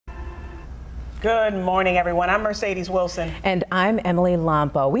Good morning, everyone. I'm Mercedes Wilson. And I'm Emily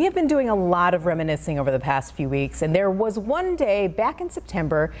Lampo. We have been doing a lot of reminiscing over the past few weeks, and there was one day back in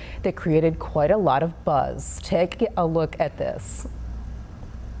September that created quite a lot of buzz. Take a look at this.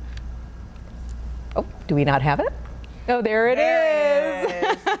 Oh, do we not have it? Oh, there it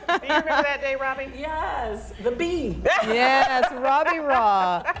is. Do you remember that day, Robbie? Yes, the bee. Yes, Robbie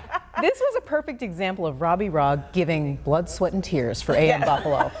Raugh. This was a perfect example of Robbie Raugh giving blood, sweat, and tears for AM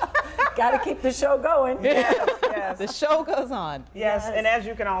Buffalo. Got to keep the show going. Yes, yes. The show goes on. Yes, and as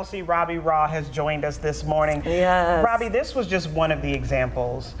you can all see, Robbie Raugh has joined us this morning. Yes. Robbie, this was just one of the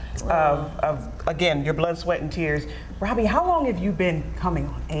examples of, again, your blood, sweat, and tears. Robbie, how long have you been coming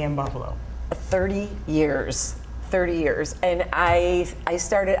on AM Buffalo? 30 years. 30 years. And I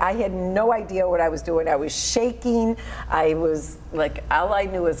started, I had no idea what I was doing. I was shaking. I was like, all I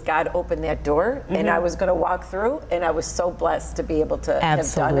knew is God opened that door and I was going to walk through, and I was so blessed to be able to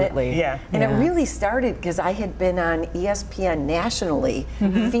have done it. Yeah. And it really started because I had been on ESPN nationally,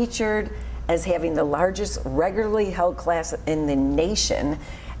 featured as having the largest regularly held class in the nation.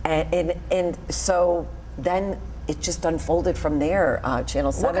 And so then it just unfolded from there.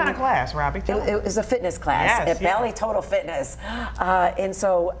 Channel 7. What kind of class, Robbie? It was a fitness class at Valley Total Fitness. And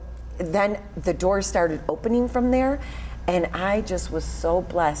so then the doors started opening from there. And I just was so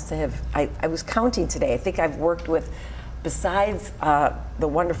blessed to have, I was counting today. I think I've worked with, besides the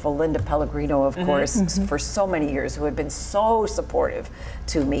wonderful Linda Pellegrino, of course, for so many years, who had been so supportive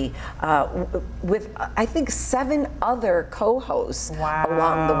to me, with I think 7 other co-hosts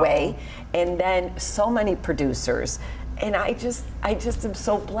along the way, and then so many producers. And I just am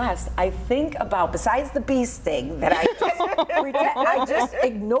so blessed. I think about, besides the beast thing that I just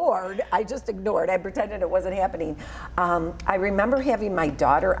ignored. I pretended it wasn't happening. I remember having my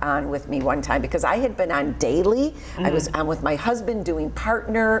daughter on with me one time because I had been on daily. I was on with my husband doing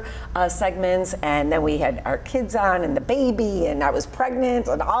partner segments, and then we had our kids on and the baby, and I was pregnant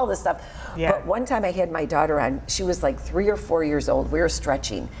and all this stuff. Yeah. But one time I had my daughter on. She was like 3 or 4 years old. We were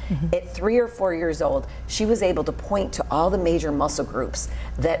stretching. At 3 or 4 years old, she was able to point to all the major muscle groups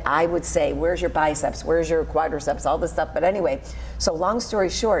that I would say, where's your biceps, where's your quadriceps, all this stuff. But anyway, so long story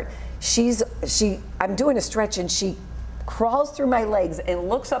short, I'm doing a stretch and she crawls through my legs and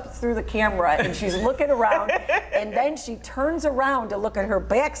looks up through the camera and she's looking around and then she turns around to look at her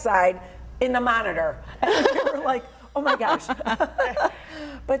backside in the monitor. And we were like, oh my gosh.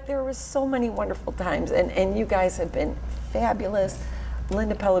 But there was so many wonderful times, and you guys have been fabulous.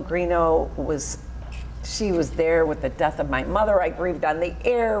 Linda Pellegrino she was there with the death of my mother. I grieved on the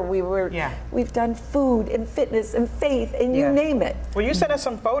air. We've done food and fitness and faith and you name it. Well, you sent us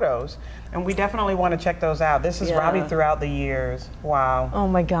some photos, and we definitely want to check those out. This is Robbie throughout the years. Wow. Oh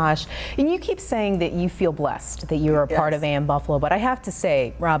my gosh. And you keep saying that you feel blessed that you're a part of AM Buffalo, but I have to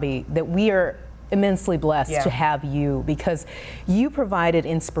say, Robbie, that we are immensely blessed to have you, because you provided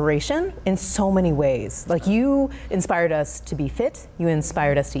inspiration in so many ways. Like, you inspired us to be fit, you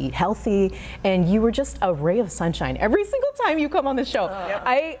inspired us to eat healthy, and you were just a ray of sunshine every single time you come on the show.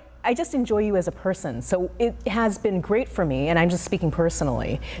 I just enjoy you as a person, so it has been great for me, and I'm just speaking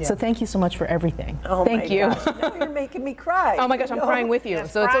personally. So thank you so much for everything. Oh thank you. Gosh. Now you're making me cry. Oh my gosh, I'm crying with you,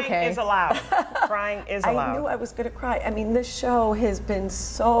 so it's okay. Crying is allowed. Crying is allowed. I knew I was going to cry. I mean, this show has been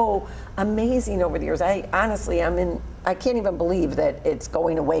so amazing over the years. I honestly, I can't even believe that it's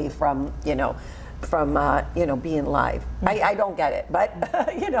going away from, being live. I don't get it, but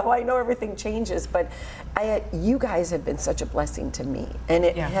I know everything changes, but you guys have been such a blessing to me, and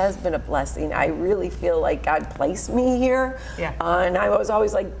it has been a blessing. I really feel like God placed me here, and I was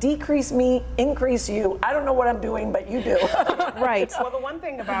always like, decrease me, increase you. I don't know what I'm doing, but you do. Right. Well, the one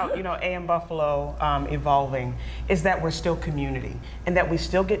thing about AM Buffalo evolving is that we're still community, and that we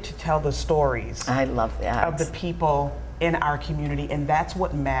still get to tell the stories. I love that. Of the people in our community, and that's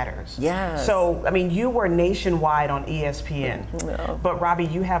what matters. Yes. So, I mean, you were nationwide on ESPN, but Robbie,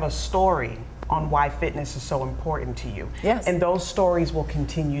 you have a story on why fitness is so important to you. Yes. And those stories will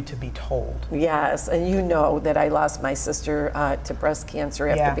continue to be told. Yes, and you know that I lost my sister to breast cancer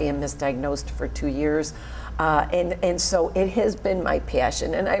after being misdiagnosed for 2 years. And so it has been my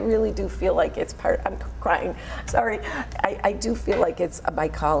passion, and I really do feel like it's I'm crying, sorry. I do feel like it's my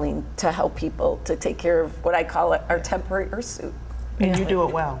calling to help people, to take care of what I call our temporary pursuit. And you do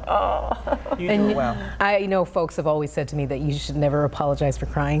it well. Oh. You do it well. I know folks have always said to me that you should never apologize for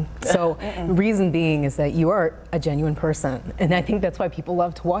crying. So reason being is that you are a genuine person, and I think that's why people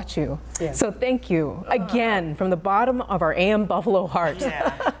love to watch you. Yeah. So thank you again from the bottom of our AM Buffalo hearts.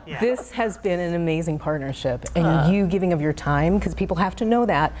 This has been an amazing partnership, and you giving of your time, because people have to know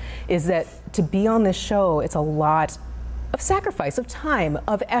that, is that to be on this show, it's a lot of sacrifice, of time,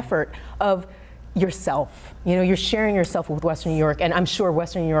 of effort, of yourself. You know, you're sharing yourself with Western New York, and I'm sure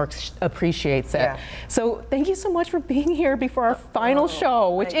Western New York appreciates it. Yeah. So thank you so much for being here before our final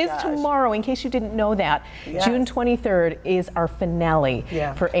show, which is tomorrow, in case you didn't know that. Yes. June 23rd is our finale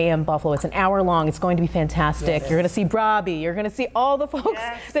for AM Buffalo. It's an hour long. It's going to be fantastic. You're going to see Robbie. You're going to see all the folks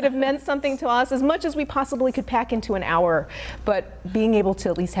that have meant something to us, as much as we possibly could pack into an hour. But being able to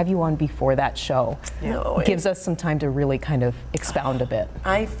at least have you on before that show gives us some time to really kind of expound a bit.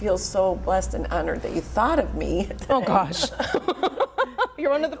 I feel so blessed and honored that you thought of me today. Oh gosh. You're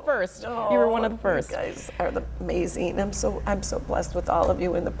one of the first. You were one of the first. You guys are amazing. I'm so blessed with all of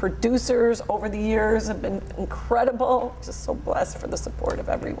you, and the producers over the years have been incredible. Just so blessed for the support of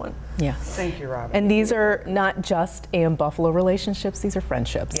everyone. Yeah. Thank you, Robbie. And these are not just AM Buffalo relationships, these are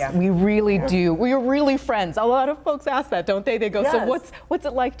friendships. Yeah. We really do. We are really friends. A lot of folks ask that, don't they? They go, so what's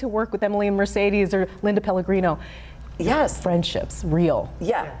it like to work with Emily and Mercedes or Linda Pellegrino? Yes. Friendships, real.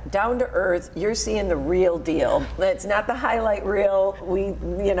 Yeah, down to earth. You're seeing the real deal. It's not the highlight reel.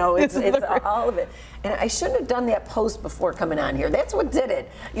 It's all of it. And I shouldn't have done that post before coming on here. That's what did it.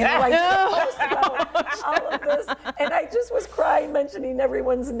 You know, I post about all of this, and I just was crying, mentioning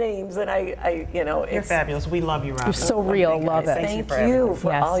everyone's names, and you're fabulous. We love you, Robbie. You're so real. Love it. Thank you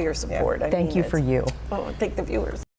for all your support. Thank you for you. Oh, thank the viewers.